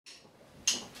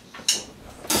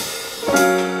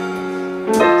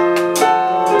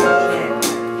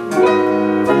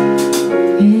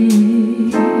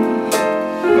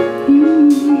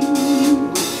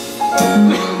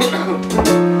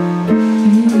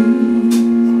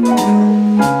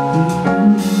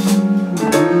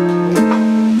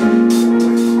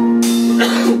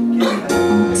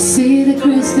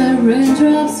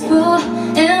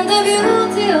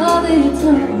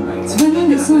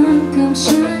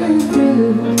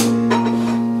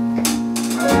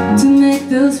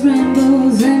those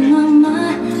rainbows in my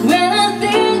mind when I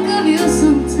think of you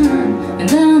sometime, and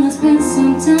then I spend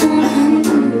some time with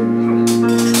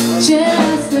you.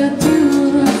 Just the two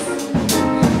of us,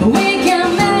 we can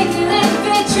make it if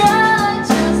we try.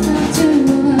 Just the two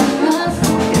of us,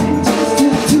 just the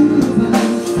two of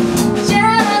us,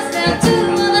 just the two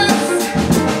of us,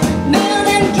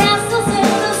 building castles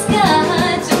in the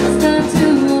sky. Just the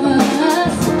two of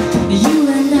us, you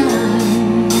and I.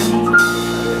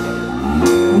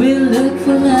 We look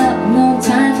for love, no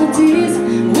time for tears,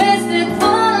 wasted for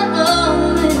all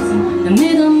of this, and we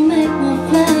don't make more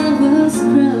flowers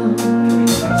grow.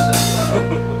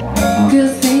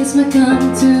 Good things might come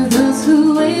to those who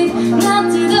wait, not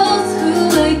to those who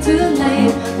wait too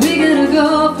late. We gotta go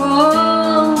for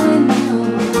all we know.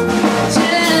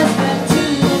 Just the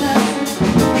two of us,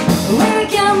 we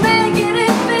can make it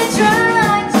if we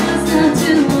try. Just the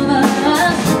two of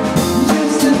us,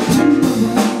 just the two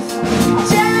of us,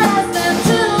 just the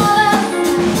two of us,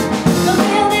 we're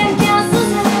building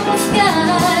castles in the sky.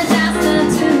 Just the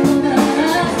two of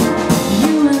us,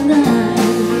 you and I.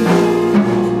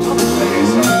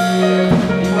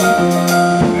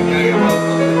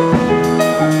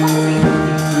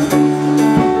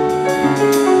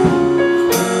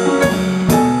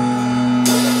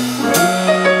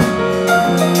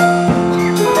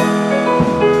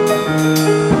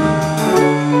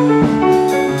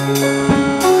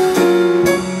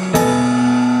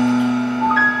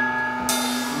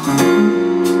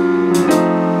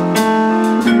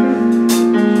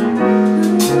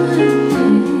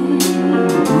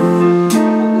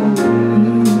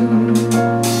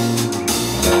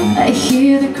 I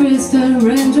hear the crystal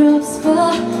raindrops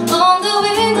fall